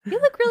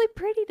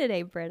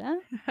today, Britta?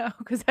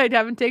 Because I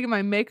haven't taken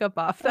my makeup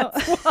off.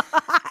 That's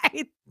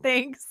why.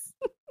 Thanks.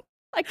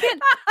 I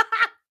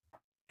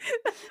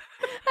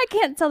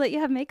can't tell that you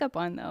have makeup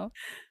on, though.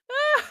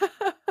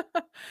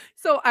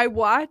 So I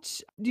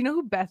watch, do you know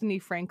who Bethany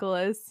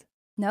Frankel is?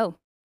 No.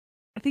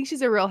 I think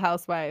she's a Real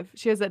Housewife.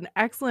 She has an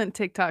excellent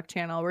TikTok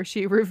channel where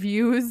she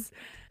reviews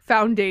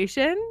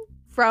foundation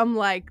from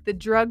like the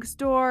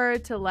drugstore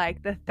to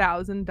like the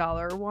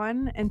 $1,000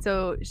 one. And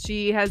so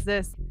she has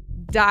this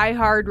Die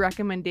Hard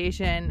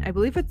recommendation. I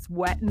believe it's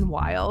Wet n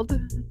Wild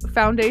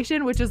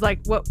foundation, which is like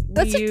what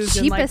That's we use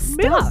in like cheapest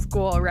middle stuff.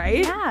 school,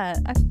 right? Yeah.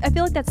 I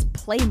feel like that's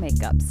play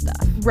makeup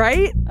stuff.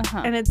 Right?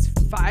 Uh-huh. And it's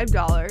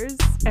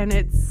 $5 and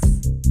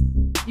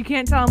you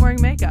can't tell I'm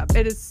wearing makeup.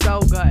 It is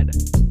so good.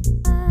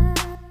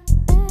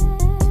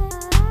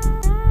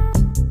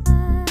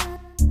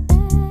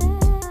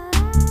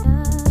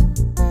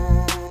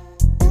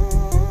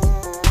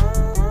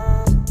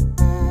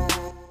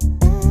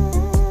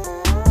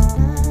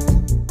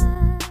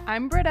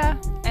 I'm Britta.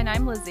 And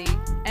I'm Lizzie.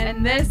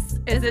 And this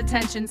is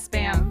Attention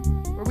Spam,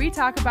 where we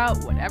talk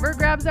about whatever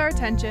grabs our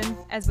attention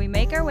As we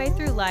make our way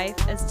through life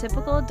as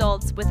typical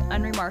adults with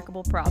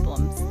unremarkable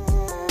problems.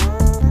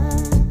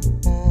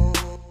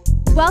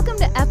 Welcome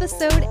to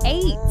episode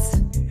 8.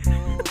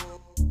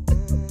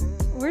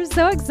 We're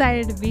so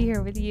excited to be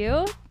here with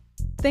you.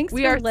 Thanks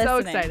We for are listening. so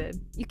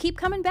excited. You keep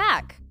coming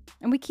back,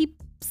 and we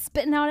keep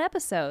spitting out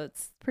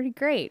episodes. Pretty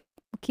great.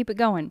 We'll keep it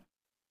going.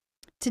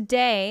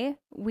 Today,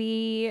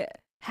 we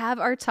have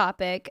our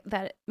topic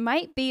that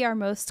might be our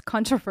most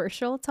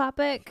controversial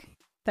topic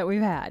that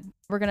we've had.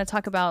 We're going to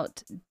talk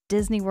about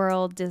Disney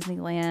World,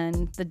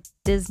 Disneyland, the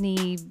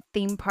Disney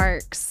theme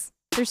parks.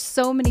 There's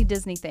so many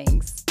Disney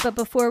things. But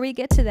before we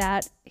get to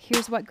that,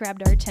 here's what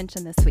grabbed our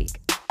attention this week.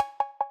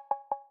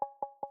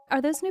 Are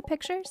those new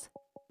pictures?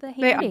 The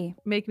They handy.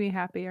 make me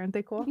happy, aren't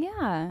they cool?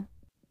 Yeah,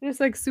 They're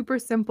just like super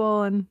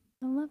simple and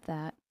I love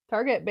that.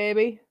 Target,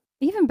 baby.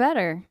 Even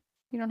better.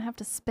 You don't have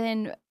to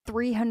spend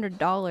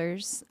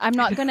 $300. I'm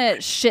not going to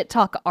shit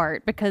talk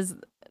art because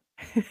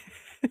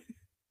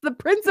The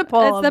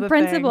principle. it's the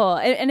principle.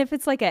 And if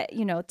it's like a,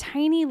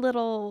 tiny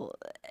little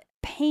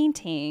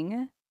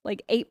painting,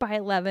 like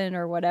 8x11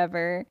 or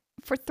whatever,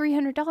 for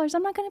 $300,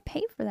 I'm not going to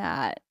pay for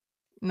that.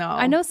 No.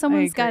 I know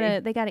someone's got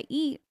to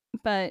eat,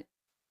 but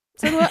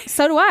so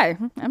do I.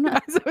 I'm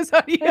not.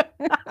 So do you.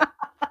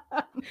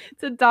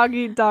 It's a dog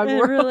eat dog It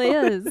world. really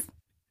is.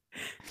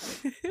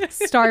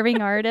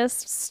 Starving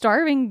artist,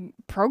 starving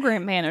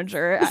program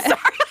manager.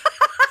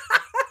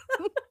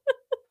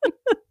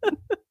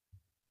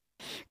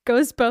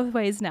 Goes both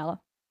ways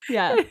now.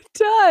 Yeah. It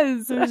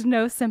does. There's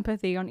no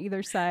sympathy on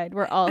either side.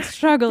 We're all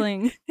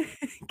struggling.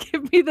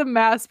 Give me the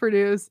mass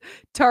produced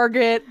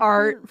Target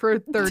art for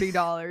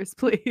 $30,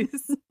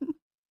 please.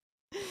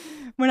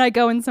 When I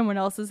go in someone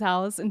else's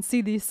house and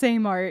see the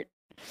same art,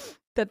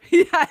 that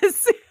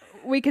Yes.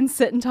 we can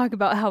sit and talk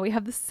about how we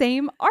have the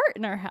same art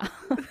in our house.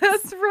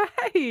 That's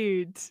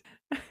right.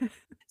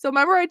 So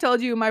remember I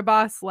told you my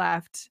boss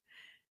left.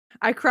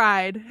 I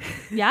cried.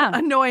 Yeah.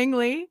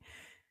 Annoyingly.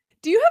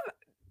 Do you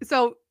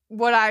have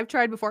what I've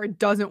tried before, it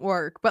doesn't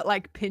work, but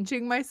like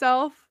pinching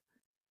myself,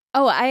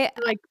 Oh, I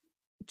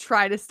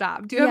try to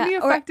stop. Do you have any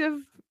Yeah, or- effective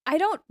I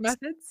don't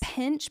methods?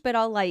 pinch, but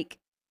I'll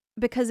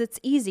because it's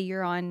easy.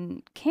 You're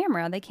on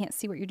camera. They can't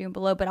see what you're doing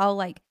below, but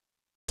I'll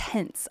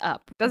tense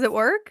up. Does it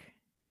work?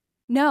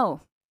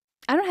 No,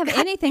 I don't have God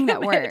anything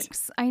that damn it.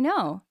 works. I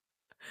know.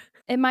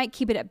 It might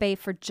keep it at bay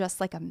for just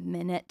like a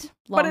minute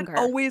longer. But it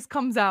always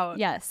comes out.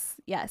 Yes.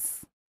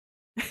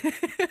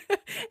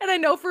 And I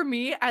know for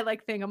me, I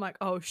think I'm like,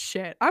 oh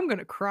shit, I'm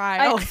gonna cry.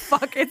 I- Oh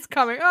fuck, it's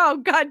coming. Oh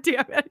god damn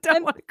it, I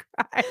don't want to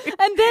cry.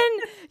 And then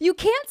you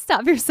can't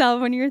stop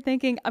yourself when you're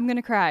thinking, I'm going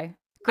to cry.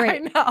 Great. I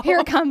know. Here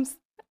it comes.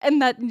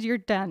 And that you're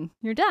done.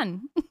 You're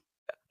done.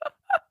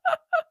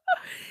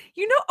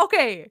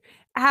 Okay,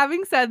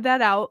 having said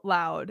that out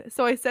loud,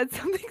 so I said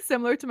something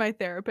similar to my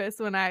therapist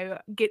when I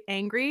get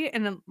angry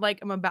and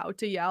I'm about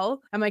to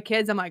yell at my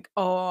kids. I'm like,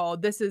 oh,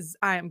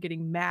 I am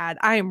getting mad.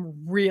 I am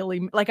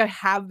really, I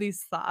have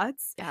these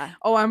thoughts. Yeah.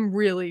 Oh, I'm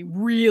really,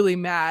 really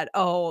mad.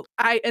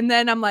 And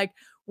then I'm like,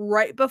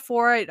 right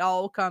before it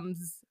all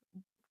comes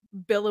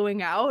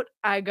billowing out,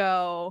 I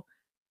go,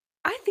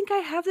 I think I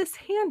have this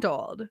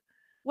handled.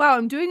 Wow,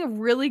 I'm doing a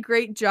really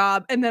great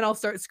job. And then I'll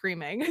start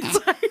screaming. It's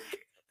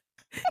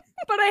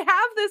but I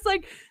have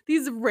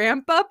these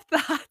ramp up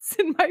thoughts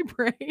in my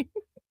brain.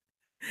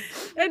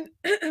 And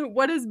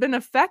what has been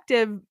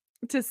effective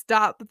to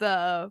stop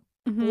the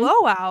Mhm.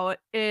 blowout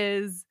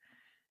is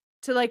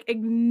to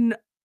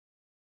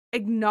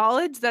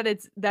acknowledge that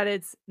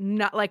it's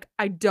not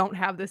I don't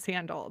have this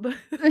handled.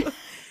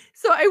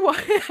 So I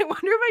wonder if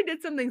I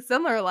did something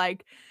similar,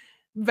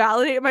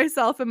 validate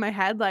myself in my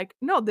head,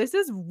 no, this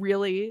is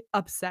really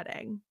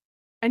upsetting.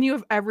 And you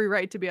have every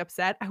right to be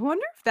upset. I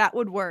wonder if that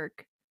would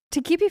work.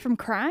 To keep you from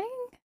crying?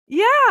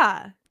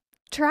 Yeah.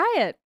 Try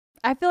it.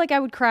 I feel like I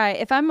would cry.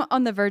 If I'm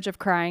on the verge of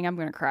crying, I'm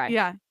going to cry.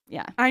 Yeah.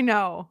 Yeah. I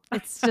know.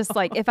 It's just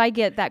if I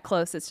get that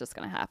close, it's just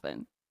going to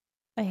happen.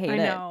 I hate it. I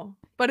know.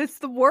 but it's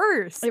the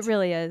worst. It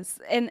really is.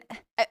 And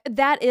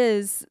that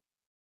is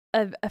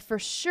a for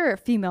sure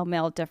female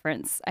male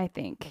difference, I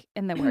think,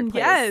 in the workplace.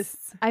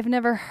 Yes. I've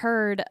never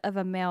heard of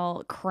a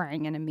male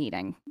crying in a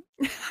meeting.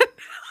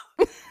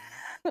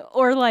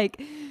 Or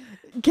like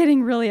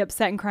getting really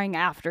upset and crying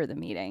after the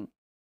meeting.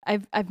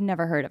 I've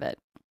never heard of it.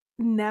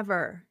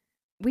 Never.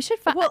 We should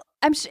find. Well,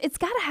 I'm sure it's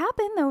got to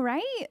happen though,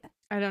 right?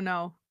 I don't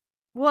know.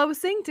 Well, I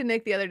was saying to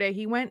Nick the other day,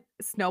 he went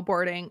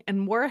snowboarding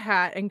and wore a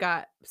hat and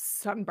got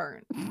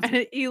sunburned.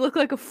 And he looked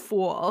like a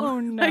fool. Oh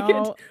Like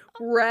no. it's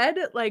red,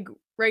 like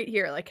right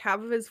here, like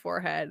half of his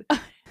forehead.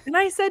 And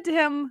I said to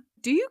him,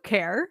 "Do you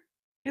care?"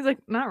 He's like,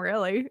 "Not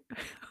really."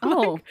 I'm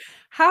Oh. like,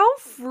 how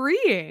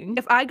freeing.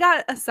 If I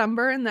got a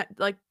sunburn that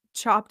like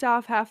chopped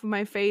off half of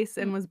my face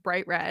and was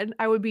bright red,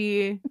 I would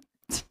be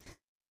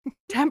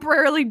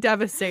temporarily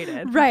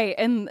devastated. Right.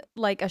 And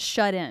like a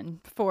shut in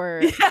for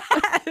a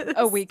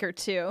Yes. week or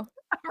two.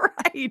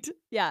 Right.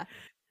 Yeah.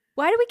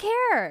 Why do we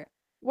care?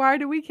 Why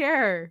do we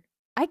care?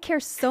 I care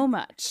so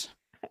much.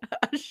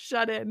 A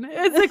shut in.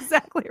 It's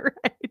exactly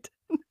right.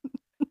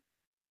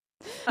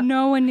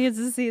 No one needs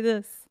to see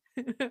this.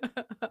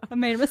 I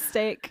made a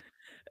mistake.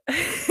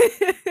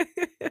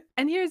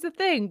 And here's the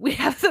thing, we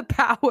have the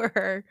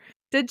power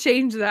to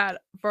change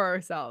that for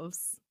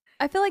ourselves.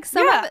 I feel like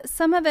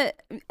some of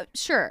it,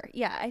 sure.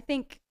 Yeah. I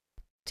think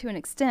to an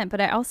extent,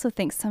 but I also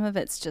think some of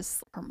it's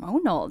just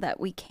hormonal that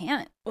we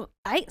can't.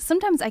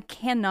 Sometimes I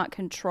cannot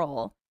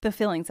control the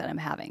feelings that I'm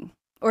having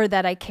or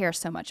that I care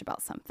so much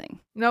about something.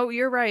 No,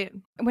 you're right.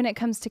 When it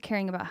comes to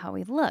caring about how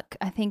we look,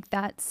 I think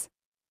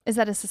is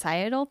that a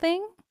societal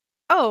thing?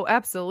 Oh,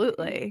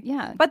 absolutely.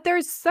 Yeah. But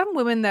there's some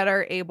women that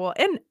are able,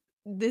 and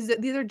these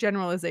are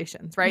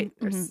generalizations, right? Mhm,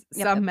 There's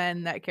yep. some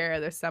men that care,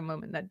 there's some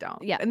women that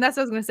don't. Yeah. And that's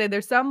what I was going to say.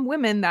 There's some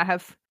women that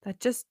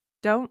just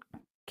don't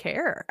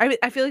care. I mean,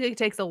 I feel like it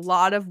takes a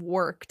lot of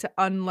work to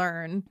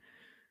unlearn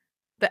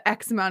the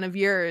X amount of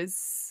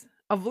years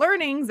of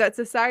learnings that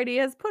society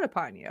has put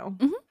upon you.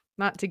 Mhm.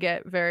 Not to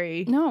get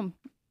very No,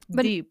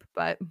 but deep,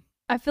 but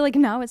I feel like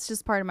now it's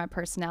just part of my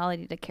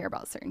personality to care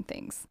about certain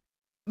things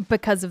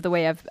because of the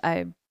way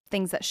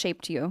things that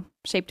shaped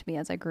me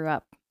as I grew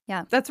up.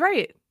 Yeah. that's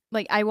right.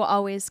 Like I will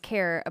always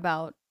care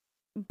about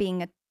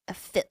being a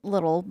fit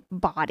little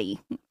body.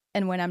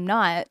 And when I'm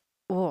not,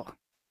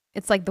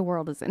 it's like the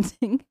world is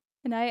ending.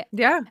 And I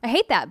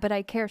hate that, but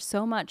I care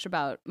so much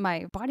about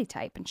my body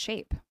type and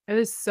shape. It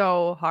is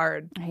so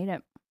hard I hate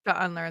it.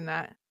 to unlearn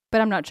that.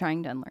 But I'm not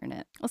trying to unlearn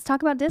it. Let's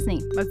talk about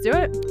Disney. Let's do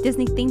it.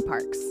 Disney theme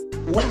parks.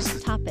 What is the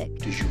Topic.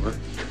 du jour?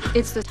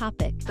 It's the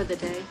topic for the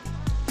day.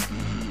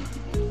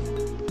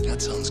 That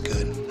sounds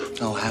good.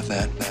 I'll have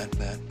that.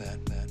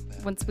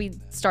 Once we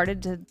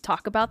started to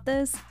talk about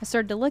this, I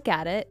started to look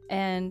at it,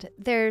 and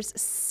there's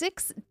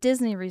 6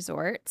 Disney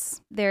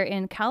resorts. They're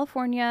in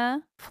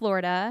California,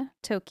 Florida,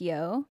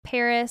 Tokyo,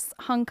 Paris,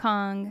 Hong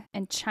Kong,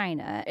 and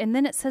China. And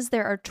then it says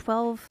there are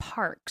 12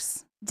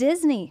 parks.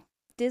 Disney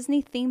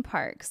theme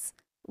parks.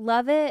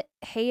 Love it,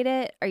 hate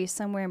it. Are you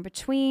somewhere in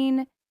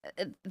between?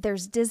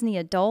 There's Disney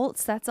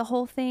adults. That's a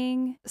whole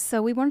thing.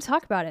 So we want to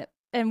talk about it.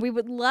 And we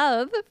would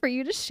love for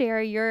you to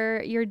share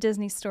your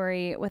Disney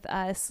story with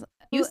us.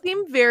 You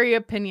seem very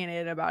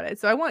opinionated about it,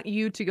 so I want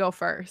you to go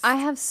first. I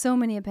have so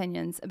many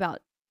opinions about.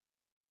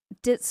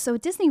 So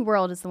Disney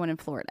World is the one in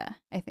Florida,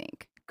 I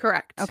think.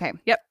 Correct. Okay.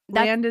 Yep.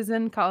 Land is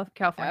in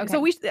California. Okay. So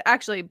we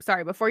actually,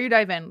 sorry, before you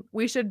dive in,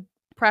 we should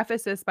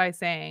preface this by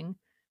saying,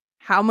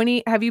 how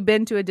many have you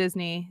been to a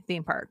Disney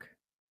theme park?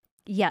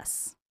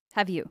 Yes.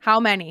 Have you? How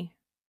many?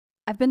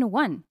 I've been to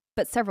one,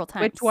 but several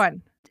times. Which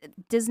one?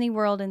 Disney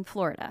World in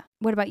Florida.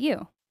 What about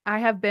you? I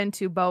have been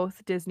to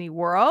both Disney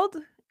World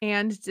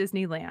and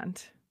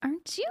Disneyland.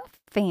 Aren't you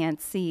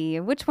fancy?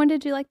 Which one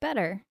did you like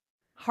better?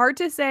 Hard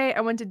to say. I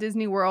went to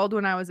Disney World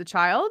when I was a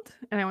child,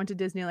 and I went to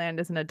Disneyland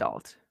as an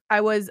adult. I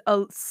was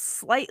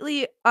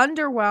slightly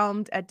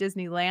underwhelmed at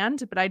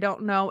Disneyland, but I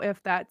don't know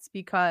if that's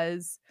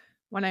because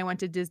when I went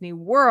to Disney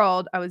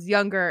World, I was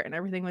younger and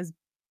everything was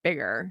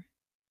bigger.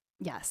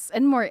 Yes,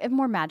 and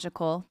more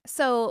magical.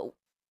 So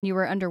you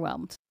were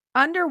underwhelmed.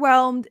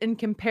 Underwhelmed in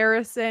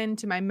comparison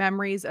to my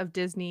memories of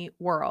Disney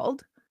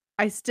World.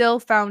 I still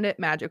found it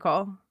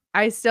magical.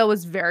 I still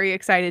was very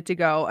excited to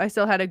go. I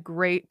still had a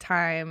great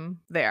time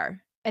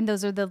there. And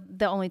those are the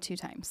only 2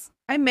 times.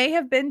 I may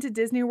have been to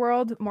Disney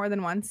World more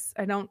than once.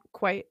 I don't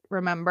quite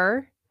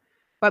remember.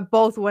 But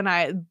both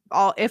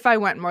if I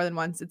went more than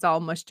once, it's all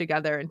mushed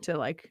together into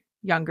like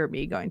younger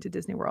me going to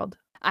Disney World.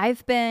 I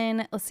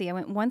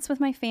went once with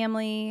my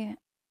family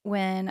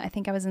when I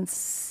think I was in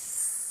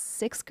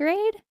 6th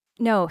grade.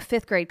 No,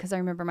 5th grade, because I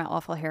remember my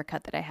awful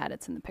haircut that I had.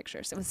 It's in the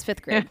pictures. It was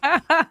 5th grade.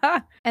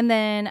 And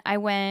then I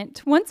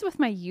went once with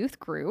my youth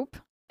group.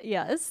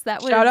 Yes,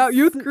 that was... Shout out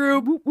youth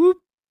group. Whoop, whoop.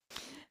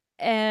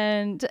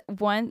 And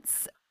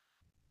once...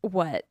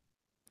 What?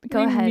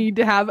 Go We ahead. need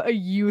to have a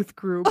youth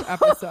group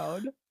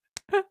episode.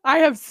 I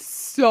have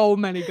so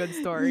many good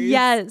stories.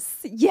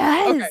 Yes.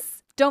 Okay.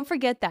 Don't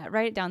forget that.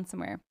 Write it down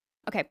somewhere.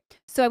 Okay.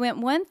 So I went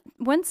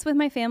once with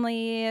my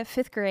family,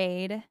 5th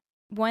grade.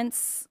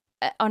 Once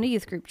on a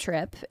youth group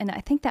trip, and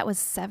I think that was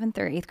 7th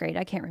or 8th grade.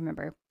 I can't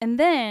remember. And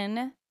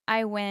then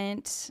I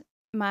went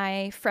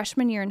my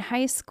freshman year in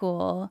high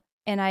school,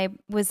 and I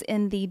was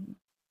in the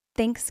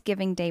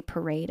Thanksgiving Day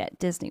parade at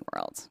Disney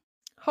World.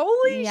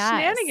 Holy Yes.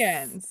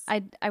 shenanigans.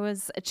 I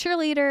was a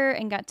cheerleader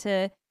and got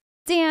to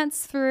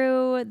dance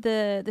through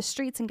the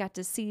streets and got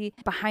to see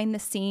behind the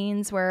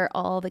scenes where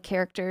all the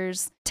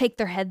characters take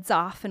their heads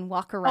off and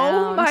walk around.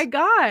 Oh my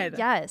God.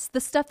 Yes, the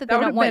stuff that That they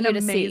would don't have want been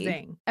you to see.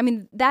 amazing. I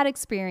mean, that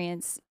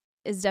experience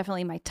is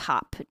definitely my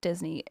top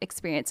Disney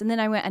experience. And then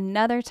I went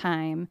another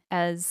time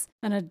as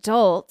an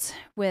adult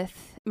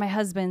with my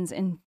husband's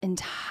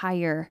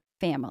entire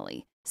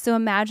family. So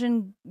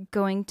imagine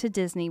going to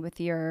Disney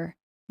with your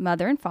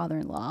mother and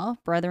father-in-law,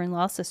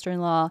 brother-in-law,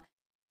 sister-in-law,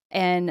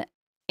 and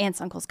aunts,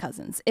 uncles,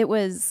 cousins.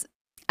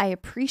 I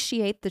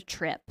appreciate the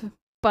trip,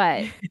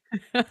 but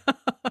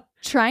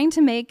trying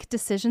to make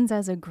decisions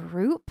as a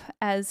group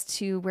as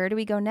to where do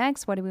we go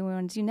next? What do we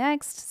want to do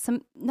next?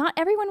 Not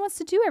everyone wants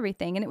to do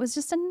everything, and it was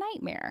just a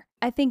nightmare.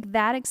 I think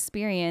that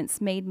experience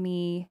made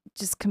me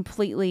just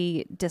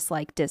completely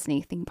dislike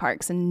Disney theme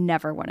parks and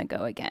never want to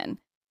go again.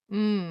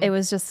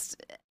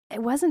 It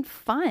wasn't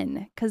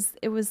fun because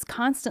it was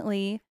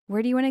constantly,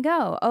 where do you want to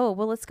go? Oh,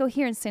 well, let's go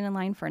here and stand in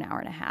line for an hour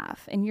and a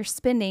half. And you're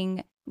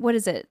spending, what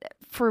is it?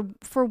 For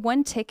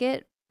one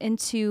ticket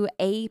into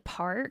a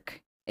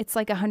park, it's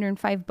like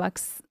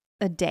 $105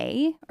 a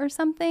day or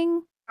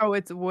something. Oh,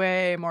 it's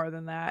way more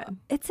than that.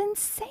 It's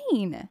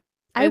insane.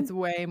 It's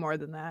way more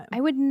than that. I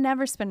would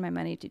never spend my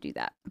money to do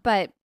that.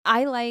 But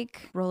I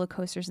like roller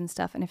coasters and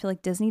stuff, and I feel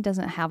like Disney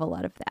doesn't have a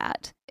lot of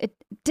that.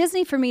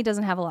 Disney, for me,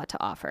 doesn't have a lot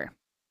to offer.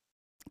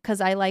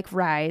 Because I like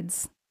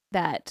rides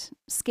that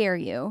scare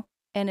you.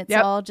 And it's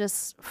all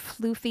just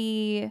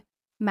floofy,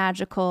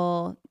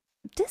 magical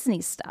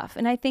Disney stuff.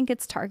 And I think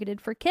it's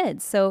targeted for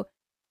kids. So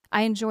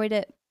I enjoyed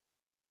it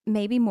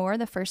maybe more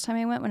the first time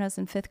I went when I was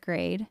in 5th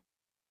grade.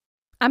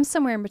 I'm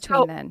somewhere in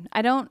between then.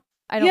 I don't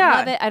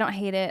love it. I don't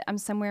hate it. I'm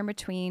somewhere in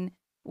between.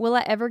 Will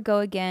I ever go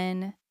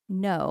again?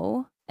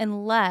 No.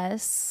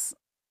 Unless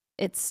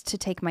it's to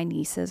take my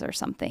nieces or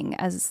something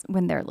as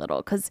when they're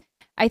little. Because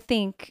I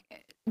think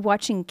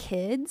watching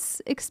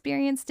kids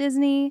experience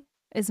Disney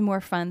is more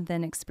fun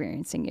than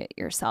experiencing it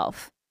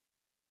yourself.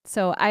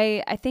 So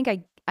I think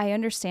I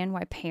understand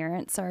why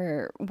parents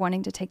are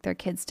wanting to take their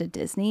kids to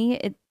Disney.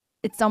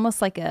 It's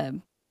almost like a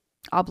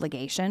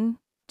obligation.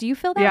 Do you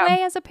feel that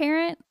way as a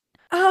parent?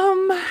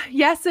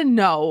 Yes and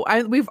no.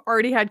 We've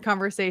already had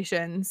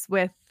conversations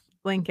with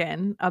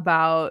Lincoln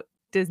about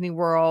Disney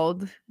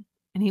World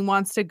and he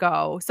wants to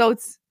go. So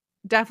it's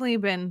definitely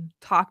been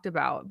talked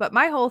about. But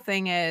my whole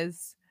thing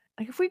is,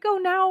 like, if we go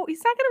now,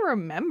 he's not going to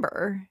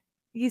remember.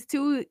 He's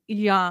too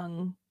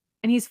young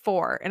and he's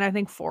 4. And I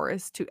think 4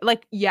 is too,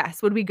 like,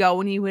 yes, would we go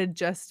when he would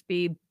just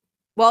be,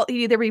 well,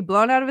 he'd either be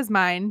blown out of his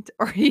mind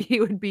or he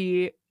would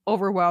be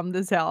overwhelmed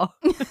as hell.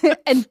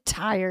 And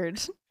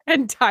tired.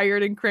 And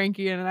tired and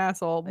cranky and an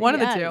asshole. One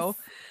of the two.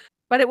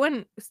 But it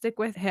wouldn't stick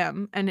with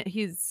him. And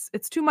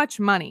it's too much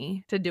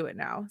money to do it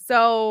now.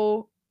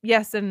 So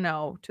yes and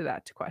no to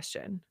that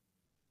question.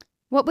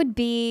 What would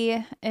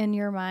be, in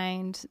your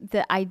mind,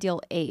 the ideal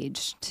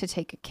age to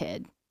take a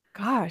kid?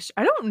 Gosh,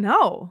 I don't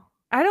know.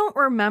 I don't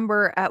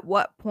remember at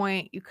what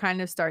point you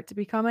kind of start to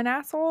become an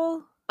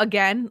asshole.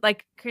 Again,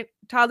 like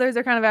toddlers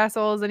are kind of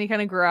assholes and you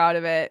kind of grow out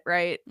of it,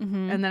 right?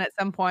 Mm-hmm. And then at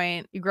some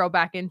point you grow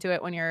back into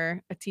it when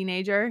you're a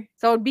teenager.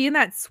 So it'd be in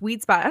that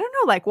sweet spot. I don't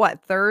know, like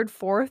what, 3rd,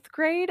 4th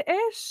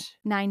grade-ish?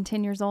 9,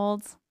 10 years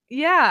old.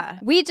 Yeah.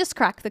 We just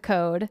cracked the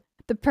code.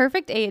 The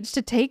perfect age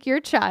to take your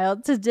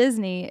child to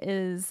Disney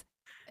is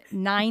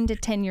 9 to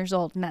 10 years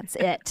old, and that's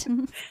it.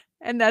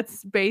 And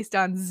that's based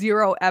on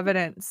 0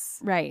 evidence.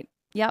 Right.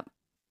 Yep.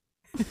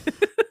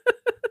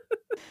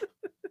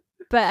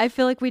 But I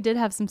feel like we did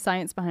have some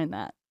science behind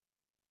that.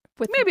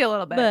 With maybe a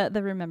little bit.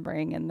 The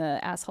remembering and the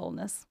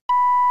assholeness.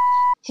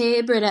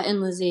 Hey, Britta and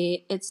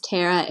Lizzie. It's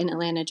Tara in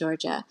Atlanta,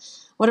 Georgia.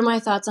 What are my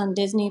thoughts on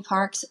Disney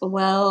parks?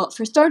 Well,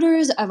 for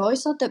starters, I've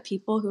always thought that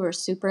people who are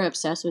super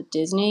obsessed with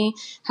Disney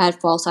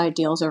had false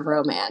ideals of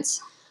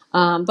romance.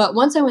 But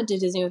once I went to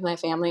Disney with my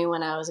family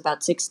when I was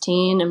about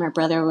 16 and my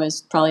brother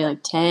was probably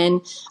like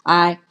 10,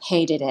 I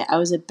hated it. I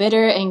was a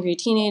bitter, angry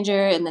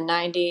teenager in the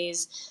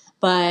 90s.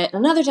 But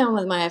another time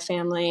with my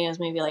family, it was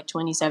maybe like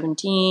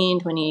 2017,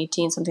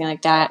 2018, something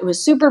like that. It was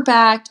super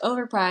packed,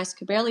 overpriced,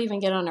 could barely even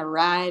get on a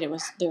ride.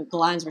 The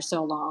lines were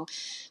so long.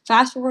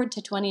 Fast forward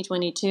to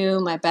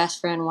 2022, my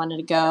best friend wanted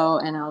to go,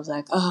 and I was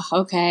like, oh,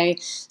 okay.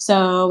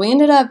 So we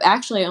ended up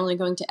actually only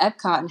going to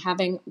Epcot and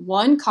having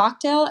one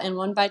cocktail and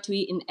one bite to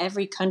eat in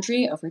every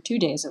country over 2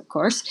 days, of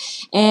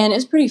course. And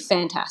it's pretty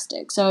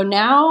fantastic. So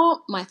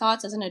now my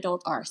thoughts as an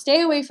adult are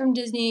stay away from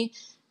Disney,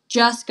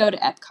 just go to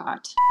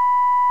Epcot.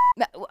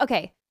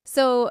 Okay,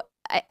 so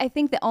I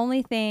think the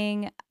only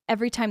thing,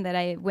 every time that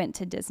I went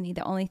to Disney,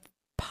 the only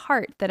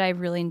part that I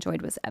really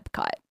enjoyed was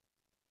Epcot.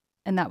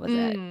 And that was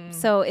it.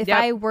 So if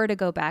I were to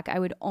go back, I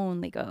would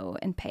only go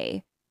and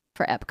pay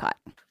for Epcot.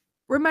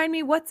 Remind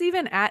me, what's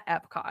even at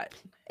Epcot?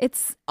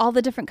 It's all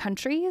the different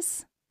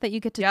countries that you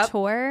get to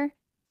tour.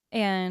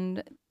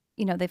 And,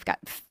 they've got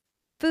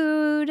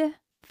food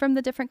from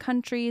the different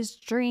countries,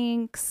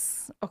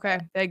 drinks. Okay,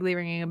 vaguely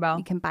ringing a bell.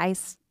 You can buy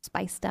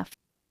spice stuff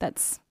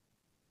that's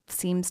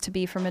seems to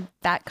be from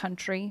that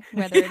country,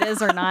 whether it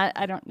is or not,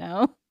 I don't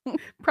know.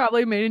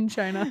 Probably made in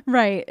China.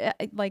 Right.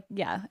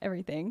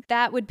 Everything.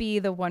 That would be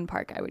the one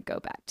park I would go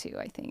back to,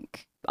 I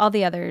think. All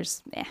the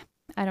others,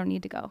 I don't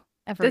need to go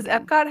ever Does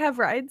again. Epcot have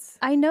rides?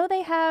 I know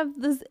they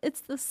have this.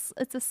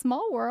 It's a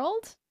small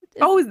world.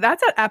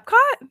 That's at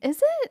Epcot?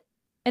 Is it?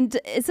 And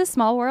is a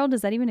small world?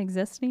 Does that even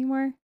exist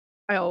anymore?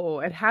 Oh,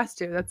 it has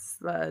to. That's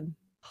the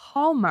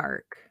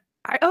hallmark.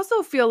 I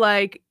also feel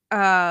like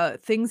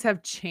things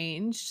have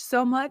changed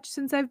so much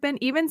since I've been,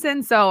 even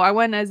since, so I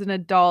went as an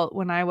adult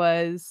when I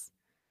was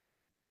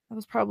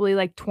probably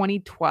like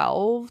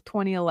 2012,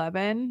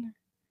 2011.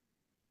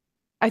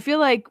 I feel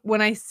like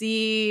when I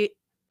see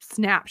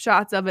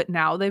snapshots of it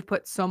now, they've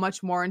put so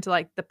much more into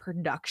like the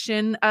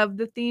production of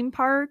the theme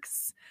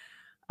parks.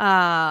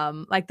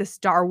 Like the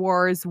Star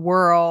Wars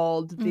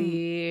world,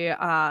 the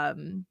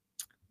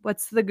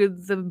what's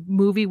the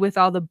movie with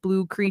all the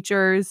blue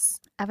creatures?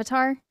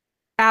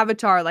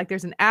 Avatar, like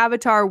there's an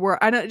Avatar world.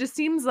 I know, it just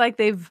seems like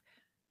they've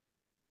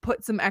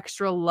put some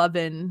extra love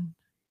in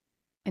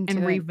and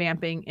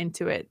revamping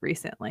into it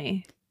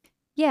recently.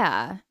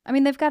 Yeah. I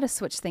mean, they've got to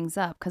switch things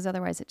up because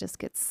otherwise it just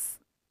gets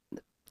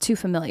too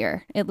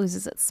familiar. It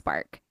loses its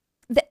spark.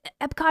 The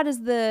Epcot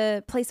is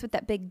the place with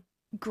that big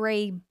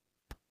gray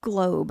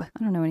globe.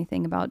 I don't know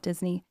anything about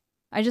Disney.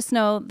 I just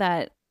know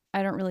that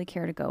I don't really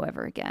care to go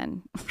ever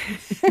again.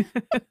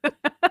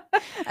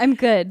 I'm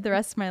good the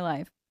rest of my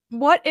life.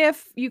 What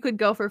if you could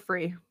go for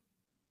free?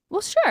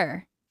 Well,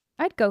 sure.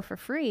 I'd go for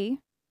free.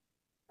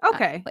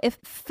 Okay. If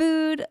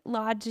food,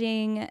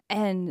 lodging,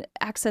 and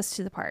access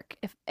to the park,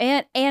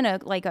 and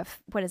a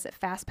what is it,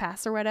 fast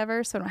pass or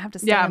whatever, so I don't have to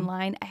stand in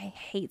line. I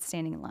hate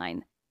standing in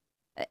line.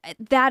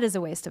 That is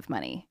a waste of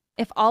money.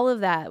 If all of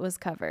that was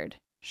covered,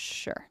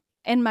 sure.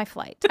 And my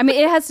flight. I mean,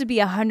 it has to be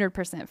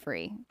 100%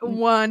 free.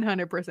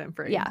 100%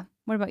 free. Yeah.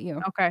 What about you?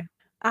 Okay.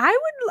 I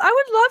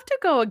would love to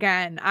go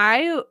again.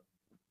 I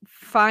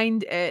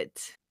find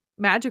it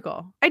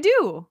magical. I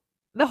do.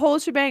 The whole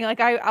shebang. Like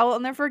I'll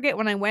never forget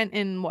when I went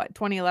in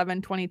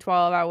 2011,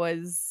 2012, I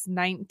was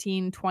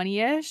 19,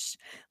 20-ish,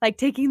 like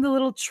taking the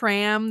little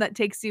tram that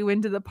takes you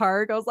into the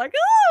park. I was like,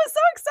 oh, so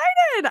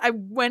excited. I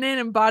went in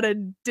and bought a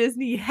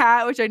Disney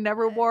hat, which I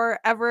never wore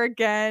ever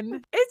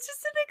again. It's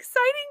just an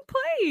exciting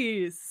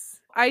place.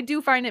 I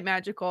do find it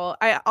magical.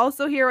 I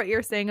also hear what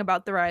you're saying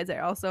about the rides. I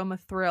also am a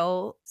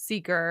thrill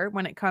seeker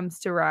when it comes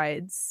to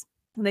rides.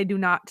 They do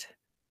not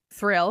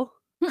thrill.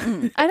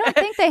 I don't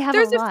think they have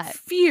There's a lot. There's a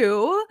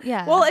few.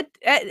 Yeah. Well,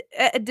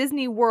 at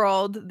Disney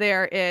World,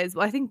 there is,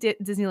 I think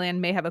Disneyland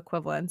may have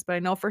equivalents, but I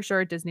know for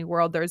sure at Disney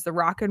World, there's the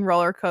Rock and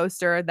Roller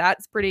Coaster.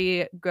 That's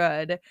pretty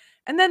good.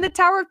 And then the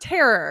Tower of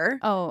Terror.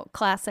 Oh,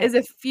 classic. Is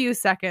a few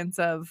seconds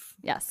of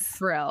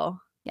thrill.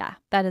 Yeah,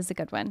 that is a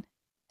good one.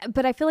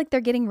 But I feel like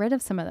they're getting rid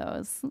of some of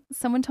those.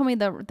 Someone told me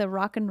the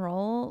rock and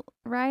roll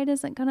ride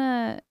it's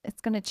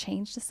gonna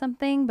change to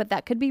something, but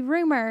that could be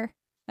rumor.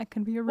 That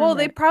could be a rumor.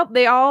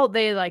 Well,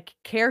 they like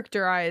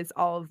characterize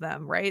all of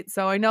them, right?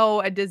 So I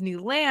know at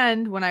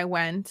Disneyland when I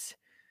went,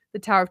 the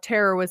Tower of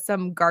Terror was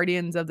some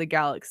Guardians of the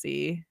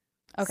Galaxy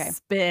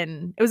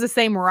spin. It was the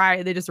same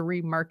ride, they just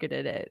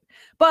remarketed it.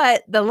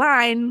 But the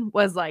line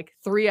was like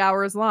 3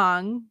 hours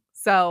long,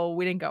 so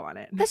we didn't go on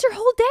it. That's your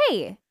whole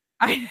day.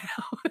 I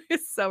know.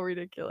 It's so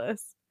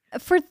ridiculous.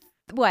 For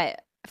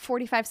what?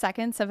 45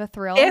 seconds of a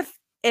thrill?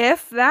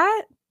 If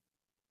that,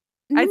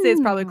 I'd say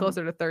it's probably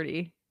closer to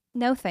 30.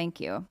 No, thank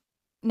you.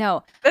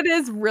 No. That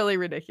is really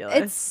ridiculous.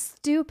 It's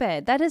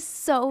stupid. That is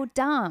so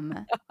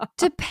dumb.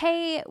 To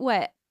pay,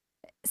 what,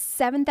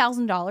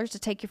 $7,000 to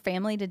take your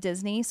family to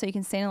Disney so you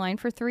can stand in line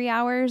for 3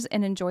 hours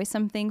and enjoy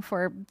something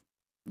for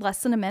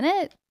less than a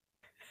minute?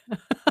 When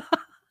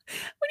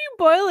you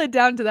boil it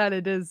down to that,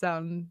 it does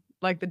sound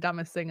like the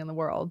dumbest thing in the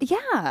world.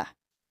 Yeah.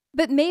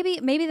 But maybe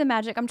the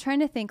magic, I'm trying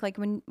to think, like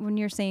when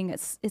you're saying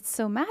it's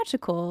so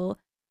magical,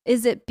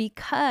 is it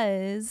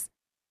because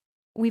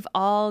we've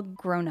all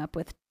grown up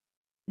with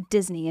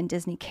Disney and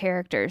Disney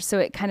characters, so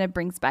it kind of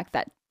brings back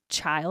that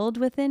child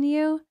within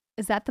you?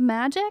 Is that the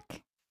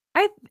magic?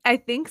 I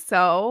think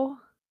so.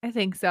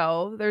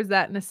 There's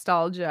that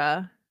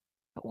nostalgia.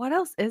 But what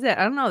else is it?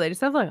 I don't know. They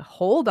just have like a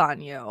hold on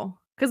you.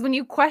 Because when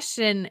you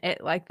question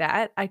it like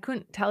that, I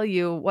couldn't tell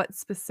you what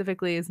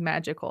specifically is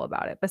magical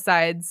about it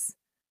besides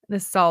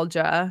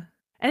nostalgia.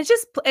 And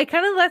it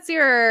kind of lets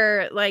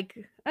your, like,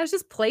 it's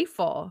just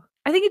playful.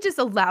 I think it just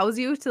allows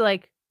you to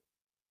like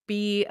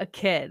be a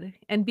kid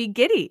and be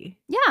giddy.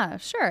 Yeah,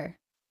 sure.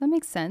 That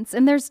makes sense.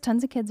 And there's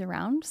tons of kids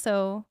around,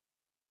 so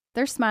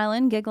they're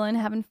smiling, giggling,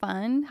 having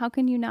fun. How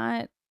can you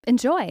not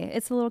enjoy?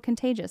 It's a little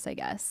contagious, I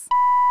guess.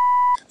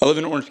 I live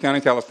in Orange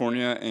County,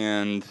 California,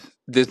 and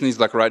Disney's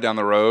like right down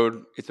the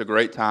road. It's a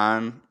great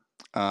time.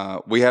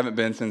 We haven't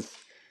been since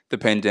the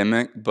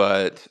pandemic,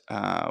 but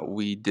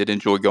we did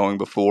enjoy going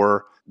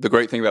before. The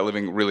great thing about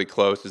living really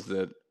close is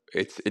that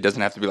it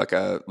doesn't have to be like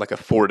a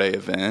 4-day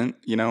event,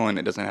 and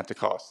it doesn't have to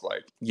cost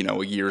like,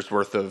 a year's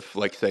worth of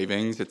like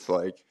savings. It's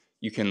like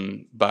you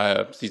can buy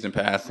a season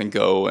pass and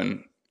go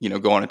and,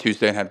 go on a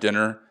Tuesday and have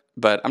dinner.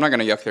 But I'm not going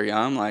to yuck their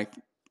yum. Like,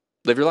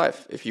 live your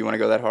life. If you want to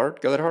go that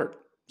hard, go that hard.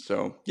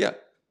 So yeah,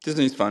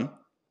 Disney's fun.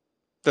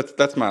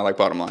 That's my like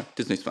bottom line.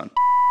 Disney's fun.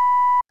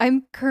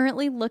 I'm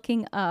currently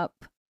looking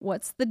up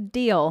what's the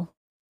deal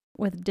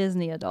with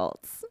Disney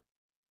adults.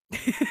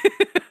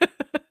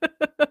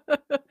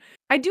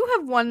 I do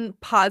have one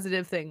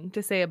positive thing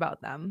to say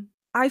about them.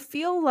 I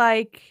feel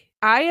like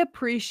I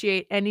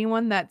appreciate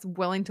anyone that's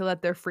willing to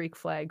let their freak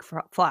flag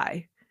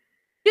fly.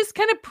 Just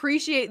can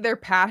appreciate their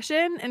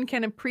passion and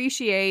can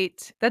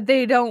appreciate that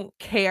they don't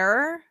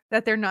care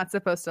that they're not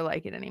supposed to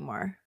like it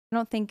anymore. I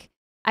don't think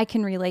I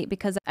can relate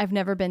because I've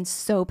never been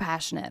so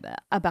passionate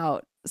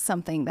about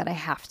something that I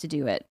have to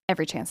do it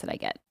every chance that I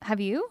get.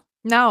 Have you?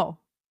 No.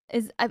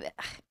 I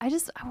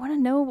want to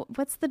know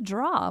what's the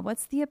draw?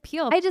 What's the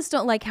appeal? I just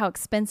don't like how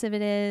expensive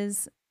it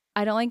is.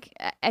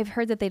 I've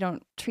heard that they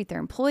don't treat their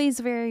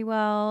employees very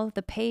well.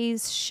 The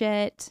pay's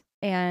shit.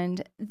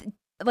 And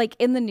like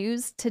in the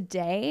news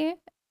today,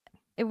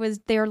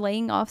 they're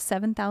laying off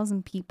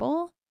 7,000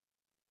 people,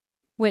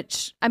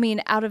 which, I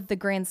mean, out of the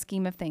grand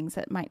scheme of things,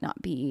 that might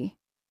not be,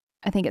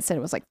 I think it said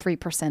it was like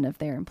 3% of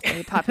their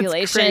employee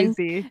population. That's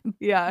crazy.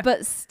 Yeah.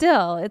 But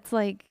still, it's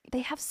like they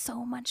have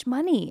so much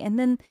money and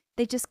then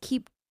they just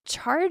keep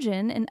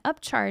charging and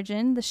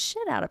upcharging the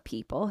shit out of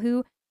people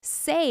who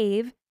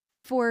save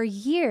for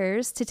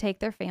years to take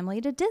their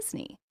family to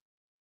Disney.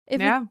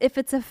 If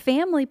it's a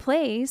family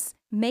place,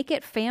 make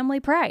it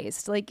family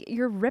priced. Like,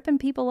 you're ripping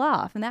people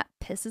off, and that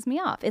pisses me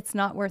off. It's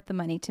not worth the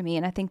money to me,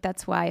 and I think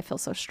that's why I feel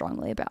so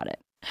strongly about it.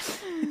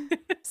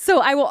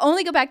 So I will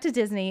only go back to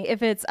Disney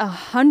if it's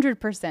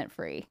 100%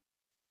 free.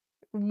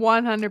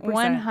 100%.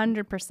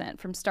 100%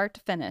 from start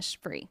to finish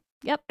free.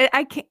 Yep.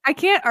 I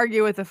can't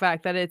argue with the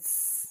fact that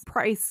it's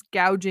price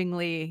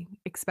gougingly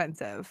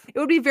expensive. It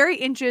would be very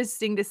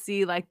interesting to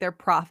see like their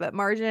profit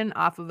margin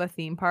off of a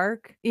theme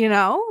park,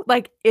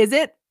 Like,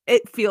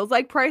 it feels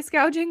like price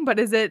gouging, but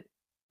is it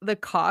the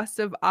cost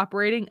of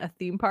operating a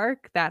theme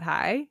park that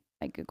high?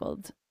 I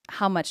Googled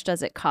how much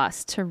does it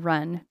cost to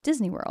run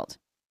Disney World.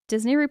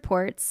 Disney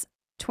reports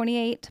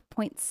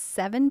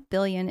 $28.7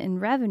 billion in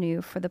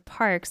revenue for the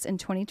parks in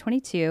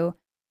 2022.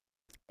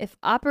 If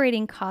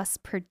operating costs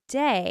per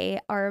day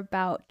are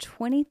about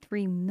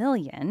 $23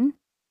 million,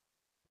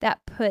 that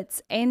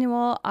puts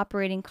annual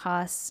operating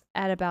costs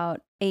at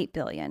about $8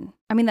 billion.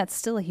 I mean, that's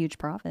still a huge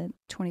profit,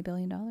 $20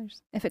 billion.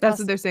 That's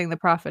what they're saying the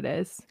profit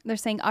is. They're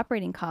saying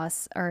operating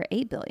costs are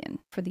 $8 billion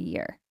for the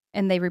year.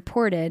 And they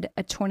reported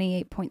a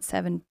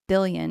 $28.7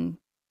 billion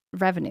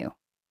revenue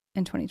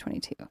in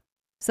 2022.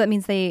 So that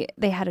means they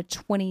had a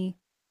 $20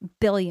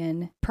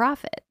 billion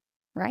profit,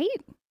 right?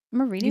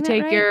 Am I reading that right?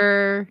 You take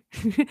your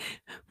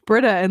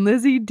Britta and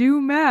Lizzie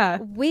do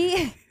math.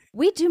 We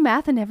do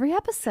math in every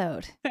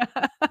episode.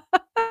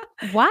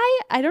 Why?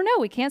 I don't know.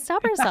 We can't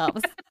stop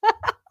ourselves.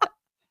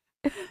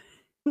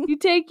 You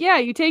take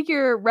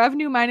your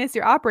revenue minus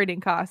your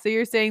operating cost. So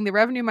you're saying the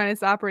revenue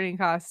minus operating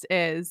cost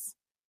is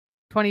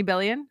 20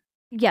 billion?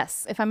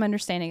 Yes, if I'm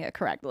understanding it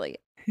correctly.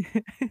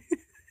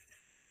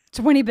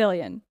 20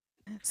 billion.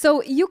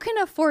 So you can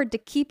afford to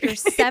keep your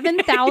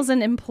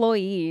 7,000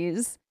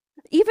 employees,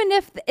 even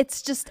if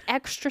it's just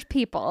extra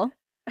people.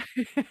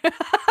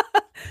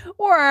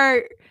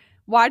 Or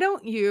why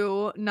don't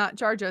you not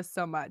charge us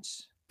so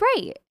much?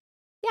 Right.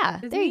 Yeah,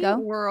 Disney there you go.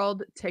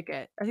 World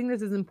ticket. I think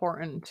this is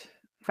important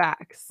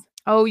facts.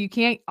 Oh, you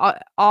can't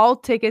all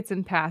tickets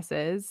and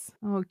passes.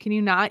 Oh, can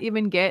you not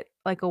even get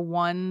like a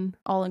one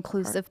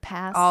all-inclusive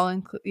pass?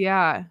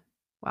 Yeah.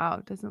 Wow,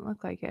 it doesn't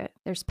look like it.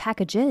 There's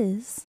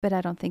packages, but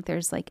I don't think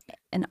there's like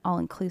an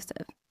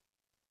all-inclusive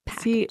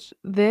package. See,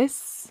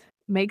 this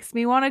makes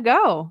me want to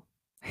go.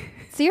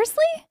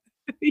 Seriously?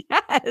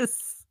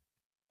 Yes.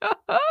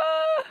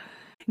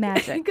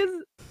 Magic. Because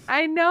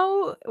I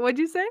know, what'd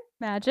you say?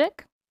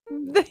 Magic?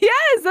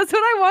 Yes, that's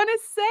what I want to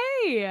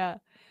say.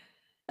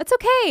 That's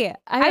okay.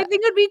 I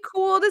think it'd be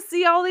cool to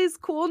see all these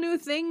cool new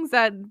things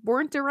that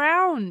weren't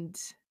around.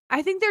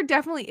 I think there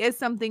definitely is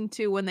something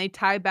too when they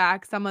tie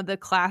back some of the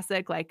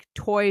classic like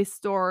Toy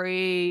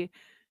Story,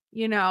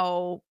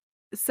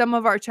 some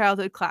of our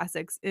childhood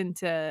classics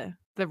into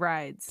the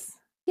rides.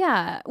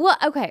 Yeah. Well,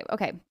 okay.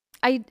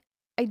 I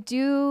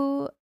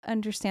do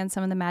understand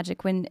some of the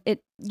magic when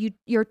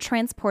you're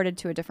transported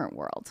to a different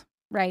world,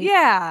 right?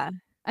 Yeah.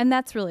 And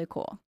that's really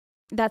cool.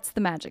 That's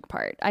the magic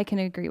part. I can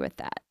agree with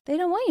that. They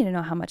don't want you to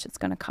know how much it's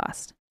going to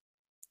cost.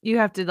 You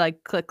have to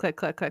like click,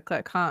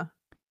 huh?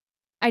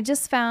 I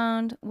just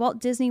found Walt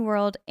Disney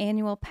World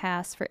annual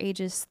pass for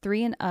ages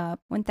 3 and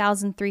up,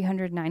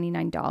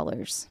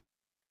 $1,399.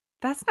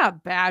 That's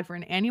not bad for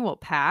an annual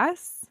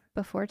pass.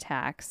 Before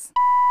tax.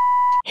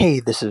 Hey,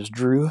 this is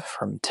Drew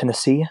from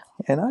Tennessee,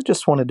 and I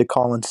just wanted to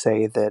call and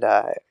say that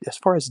as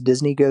far as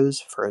Disney goes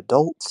for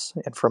adults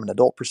and from an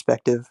adult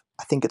perspective,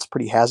 I think it's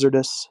pretty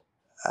hazardous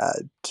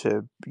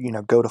to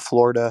go to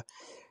Florida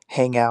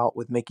hang out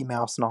with Mickey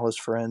Mouse and all his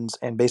friends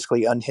and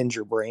basically unhinge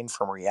your brain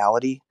from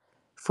reality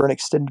for an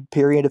extended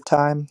period of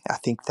time, I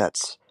think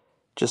that's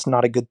just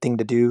not a good thing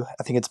to do.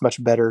 I think it's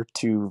much better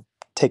to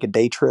take a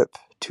day trip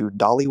to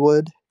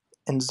Dollywood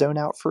and zone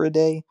out for a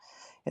day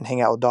and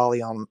hang out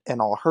with and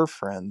all her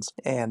friends,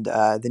 and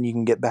then you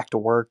can get back to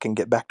work and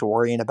get back to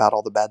worrying about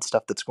all the bad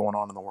stuff that's going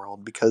on in the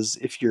world. Because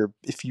if you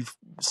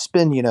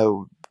spend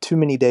too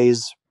many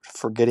days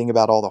forgetting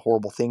about all the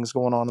horrible things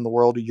going on in the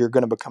world, you're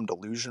going to become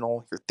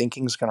delusional. Your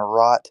thinking's going to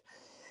rot,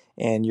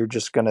 and you're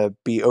just going to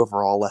be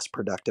overall less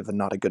productive and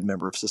not a good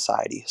member of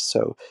society.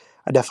 So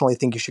I definitely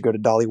think you should go to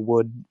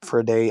Dollywood for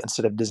a day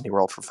instead of Disney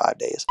World for 5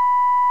 days.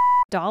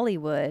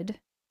 Dollywood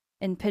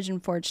in Pigeon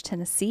Forge,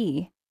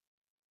 Tennessee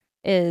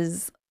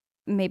is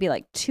maybe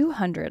like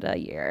 $200 a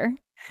year.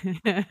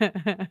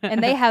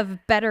 And they have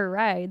better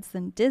rides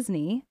than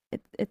Disney.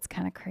 It's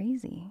kind of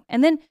crazy.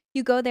 And then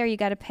you go there, you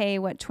got to pay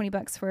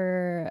 $20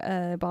 for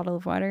a bottle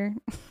of water.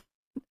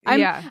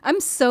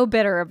 I'm so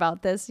bitter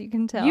about this. You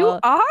can tell. You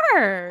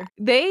are.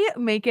 They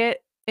make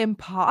it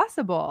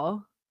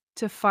impossible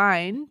to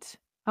find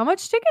how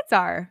much tickets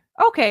are.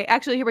 Okay,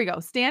 actually, here we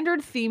go.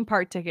 Standard theme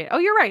park ticket. Oh,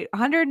 you're right.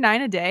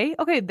 $109 a day.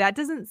 Okay, that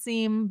doesn't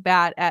seem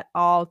bad at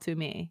all to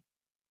me.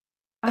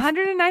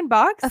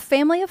 $109? A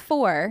family of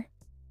 4,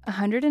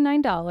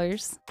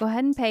 $109. Go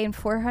ahead and pay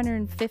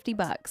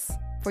 $450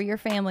 for your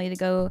family to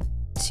go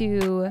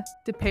to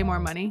pay more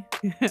money.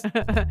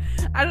 I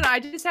don't know. I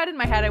just had in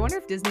my head, I wonder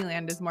if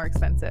Disneyland is more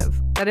expensive.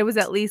 That it was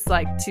at least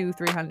like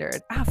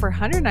 $200-$300. For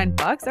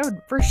 $109, I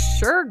would for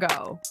sure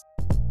go.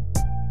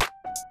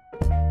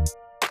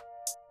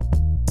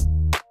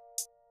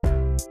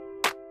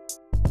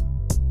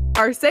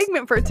 Our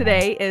segment for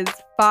today is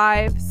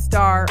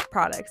 5-star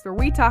products, where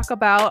we talk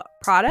about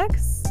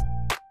products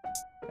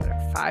that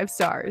are 5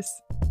 stars.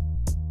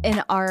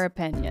 In our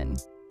opinion,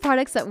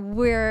 products that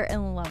we're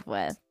in love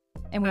with.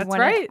 And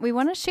we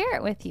want to share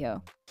it with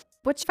you.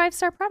 Which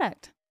 5-star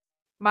product?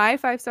 My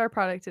 5-star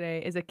product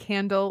today is a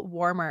candle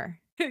warmer.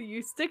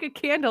 You stick a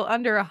candle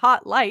under a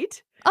hot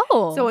light.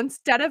 Oh. So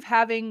instead of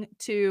having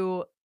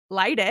to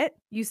light it,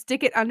 you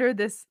stick it under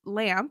this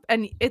lamp,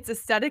 and it's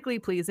aesthetically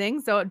pleasing.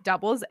 So it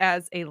doubles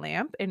as a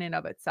lamp in and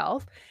of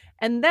itself.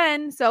 And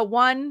then, so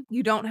 1,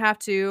 you don't have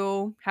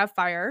to have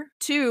fire.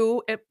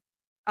 2, it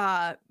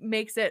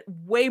makes it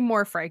way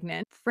more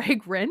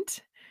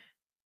fragrant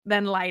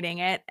than lighting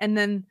it. And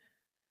then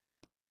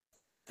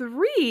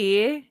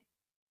 3,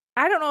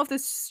 I don't know if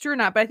this is true or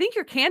not, but I think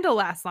your candle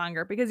lasts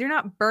longer because you're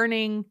not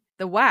burning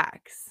the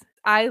wax.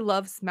 I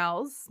love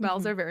smells.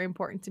 Smells are very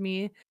important to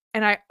me.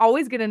 And I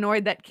always get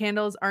annoyed that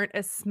candles aren't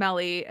as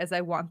smelly as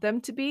I want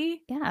them to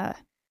be. Yeah.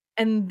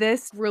 And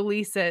this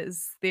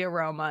releases the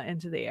aroma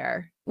into the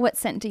air. What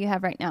scent do you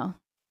have right now?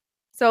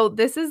 So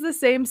this is the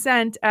same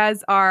scent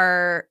as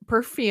our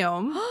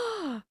perfume.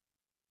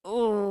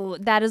 Oh,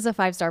 that is a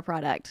 5-star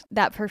product.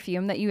 That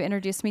perfume that you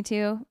introduced me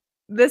to.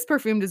 This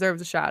perfume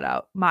deserves a shout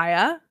out.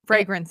 Maya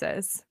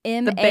Fragrances.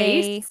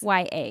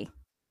 M-A-Y-A.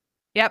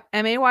 Yep,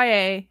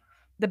 M-A-Y-A.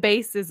 The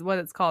base is what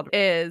it's called.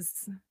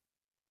 Is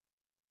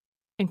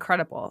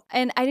incredible.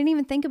 And I didn't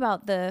even think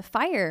about the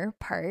fire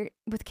part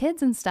with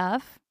kids and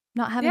stuff.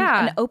 Not having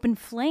an open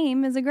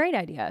flame is a great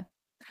idea.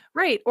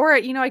 Right. Or,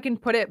 I can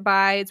put it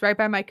it's right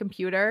by my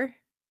computer.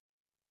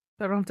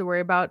 So I don't have to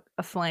worry about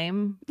a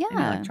flame in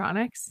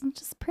electronics. It's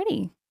just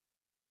pretty.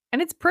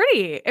 And it's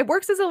pretty. It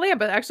works as a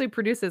lamp. It actually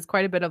produces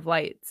quite a bit of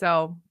light.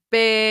 So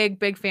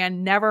big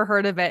fan. Never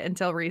heard of it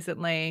until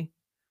recently.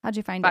 How'd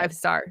you find it?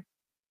 5-star.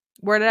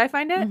 Where did I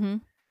find it? Mm-hmm.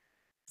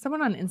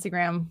 Someone on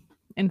Instagram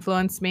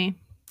influenced me.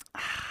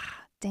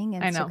 Dang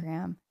Instagram. I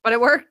know. But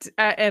it worked,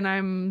 and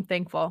I'm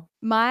thankful.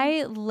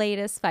 My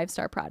latest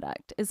 5-star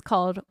product is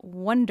called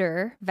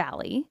Wonder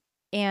Valley,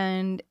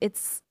 and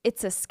it's a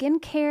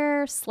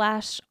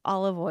skincare /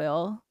 olive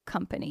oil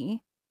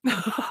company.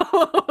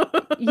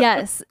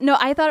 Yes. No,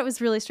 I thought it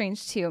was really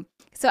strange too.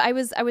 So I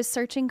was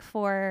searching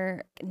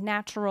for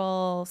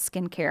natural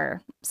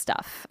skincare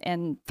stuff,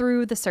 and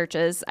through the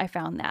searches I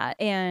found that.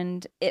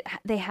 And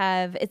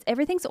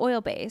everything's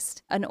oil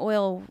based. An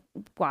oil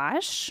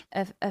wash,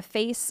 a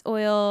face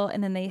oil,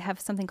 and then they have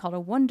something called a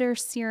Wonder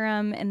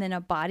Serum, and then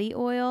a body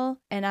oil.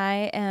 And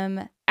I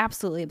am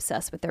absolutely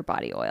obsessed with their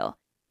body oil.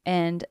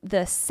 And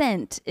the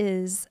scent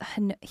is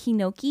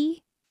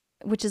hinoki,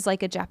 which is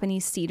like a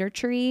Japanese cedar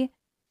tree.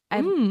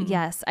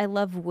 Yes, I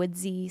love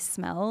woodsy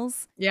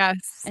smells.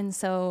 Yes. And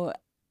so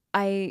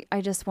I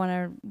just want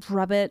to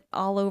rub it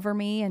all over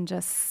me and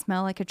just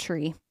smell like a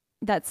tree.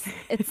 It's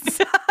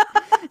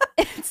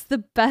it's the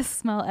best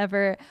smell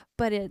ever,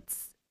 but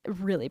it's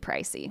really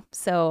pricey.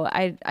 So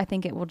I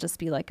think it will just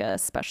be like a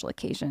special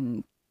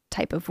occasion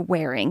type of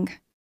wearing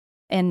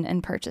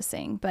and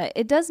purchasing. But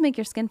it does make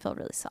your skin feel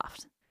really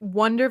soft.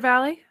 Wonder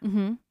Valley?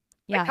 Mm-hmm.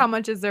 Yeah. Like, how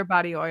much is their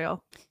body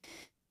oil?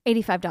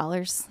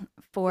 $85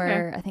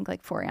 for, I think,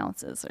 like 4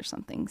 ounces or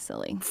something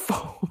silly.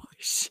 Holy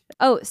shit.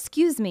 Oh,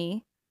 excuse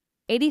me.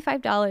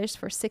 $85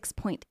 for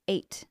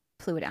 6.8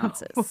 fluid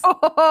ounces.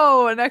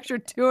 Oh, an extra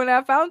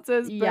 2.5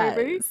 ounces,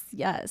 baby.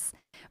 Yes.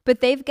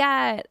 But they've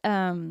got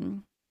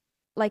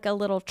like a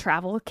little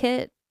travel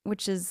kit,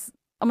 which is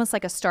almost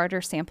like a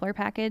starter sampler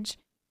package.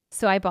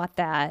 So I bought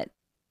that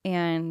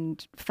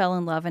and fell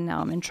in love, and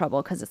now I'm in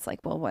trouble because it's like,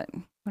 well, what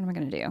am I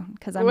going to do?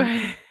 Because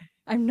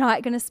I'm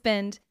not going to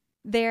spend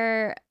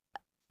there.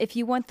 If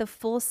you want the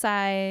full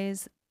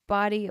size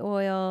body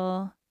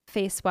oil,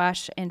 face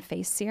wash, and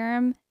face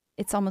serum,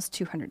 it's almost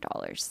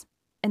 $200.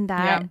 And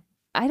that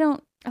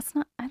that's a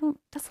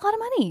lot of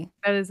money.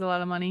 That is a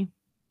lot of money.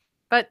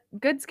 But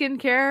good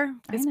skincare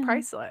is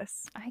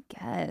priceless. I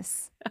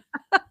guess.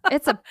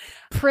 It's a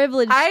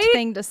privileged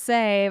thing to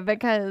say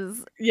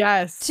because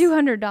yes,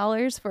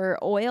 $200 for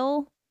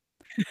oil.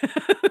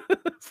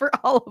 For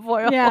olive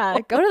oil. Yeah,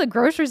 go to the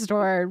grocery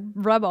store,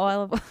 rub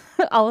olive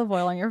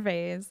oil on your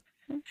face.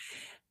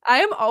 I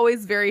am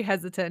always very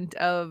hesitant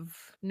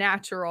of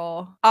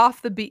natural,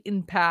 off the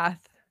beaten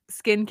path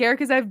skincare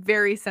because I have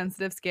very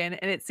sensitive skin,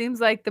 and it seems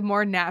like the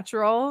more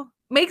natural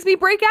makes me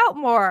break out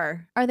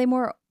more. Are they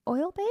more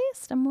oil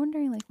based? I'm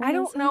wondering, like, I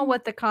don't know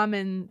what the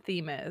common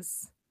theme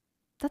is.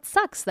 That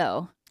sucks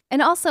though.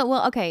 And also,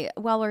 well, okay,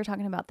 while we're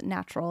talking about the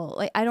natural,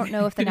 like, I don't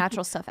know if the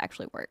natural stuff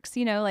actually works,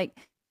 you know, like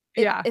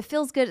it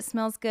feels good, it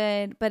smells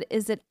good, but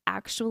is it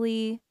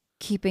actually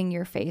keeping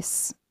your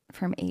face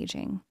from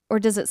aging, or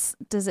does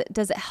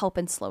it help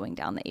in slowing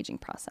down the aging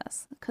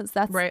process? Because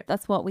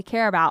that's what we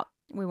care about.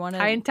 We want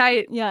to high and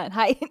tight. Yeah,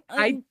 high,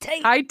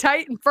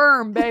 tight and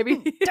firm,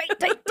 baby.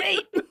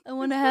 tight. I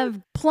want to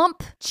have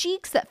plump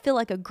cheeks that feel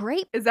like a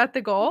grape. Is that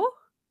the goal?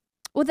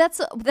 Well, that's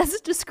a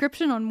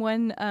description on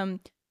one.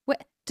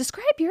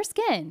 Describe your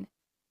skin.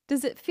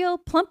 Does it feel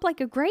plump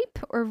like a grape,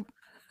 or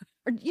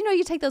you know,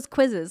 you take those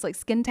quizzes, like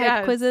skin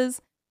type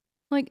quizzes.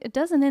 Like, it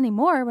doesn't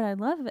anymore, but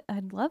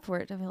I'd love for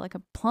it to feel like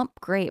a plump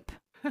grape.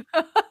 Do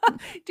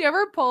you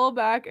ever pull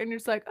back and you're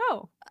just like,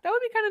 oh, that would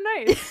be kind of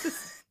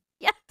nice?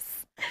 Yes.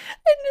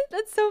 And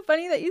that's so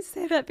funny that you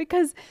say that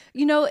because,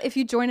 you know, if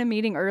you join a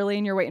meeting early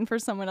and you're waiting for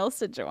someone else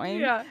to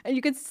join and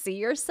you could see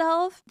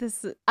yourself,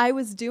 I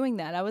was doing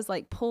that. I was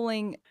like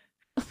pulling,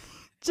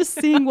 just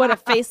seeing what a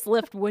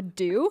facelift would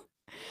do.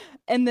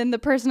 And then the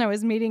person I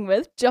was meeting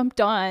with jumped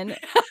on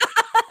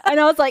and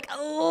I was like,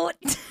 oh,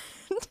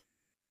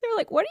 they were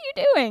like, what are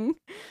you doing?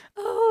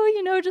 Oh,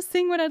 you know, just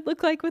seeing what I'd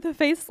look like with a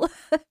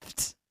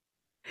facelift.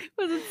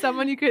 Was it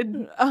someone you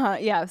could?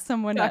 Yeah,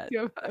 someone I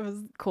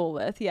was cool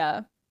with.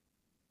 Yeah.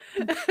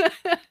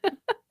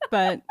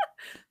 But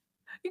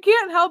you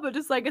can't help it,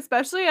 just like,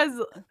 especially as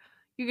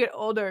you get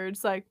older,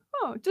 it's like,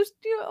 oh, just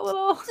do a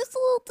little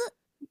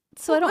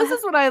so this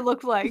is what I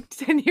looked like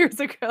 10 years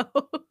ago.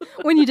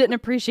 When you didn't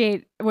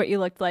appreciate what you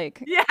looked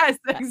like. Yes,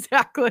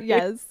 exactly.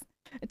 Yes.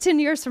 10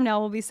 years from now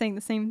we'll be saying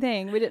the same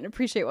thing. We didn't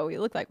appreciate what we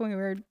looked like when we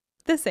were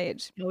this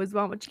age. You always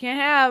want what you can't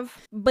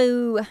have.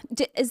 Boo.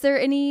 Is there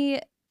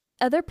any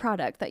other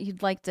product that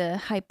you'd like to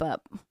hype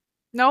up?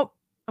 Nope.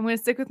 I'm going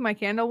to stick with my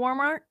candle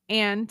warmer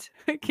and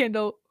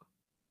candle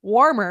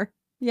warmer.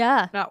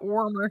 Yeah. Not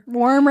warmer.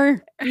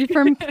 Warmer. You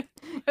from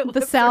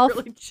the South?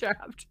 Really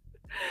chapped.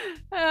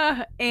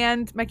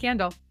 And my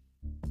candle.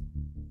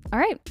 All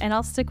right. And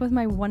I'll stick with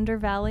my Wonder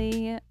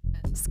Valley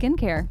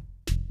skincare.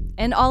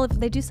 And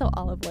they do sell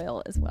olive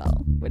oil as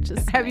well, which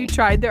is Have you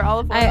tried their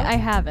olive oil? I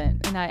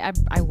haven't, and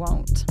I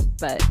won't,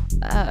 but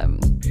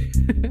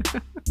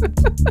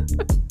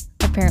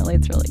apparently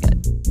it's really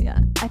good. Yeah.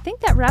 I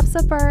think that wraps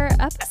up our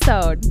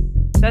episode.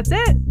 That's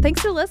it.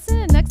 Thanks for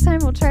listening. Next time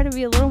we'll try to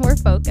be a little more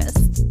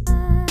focused.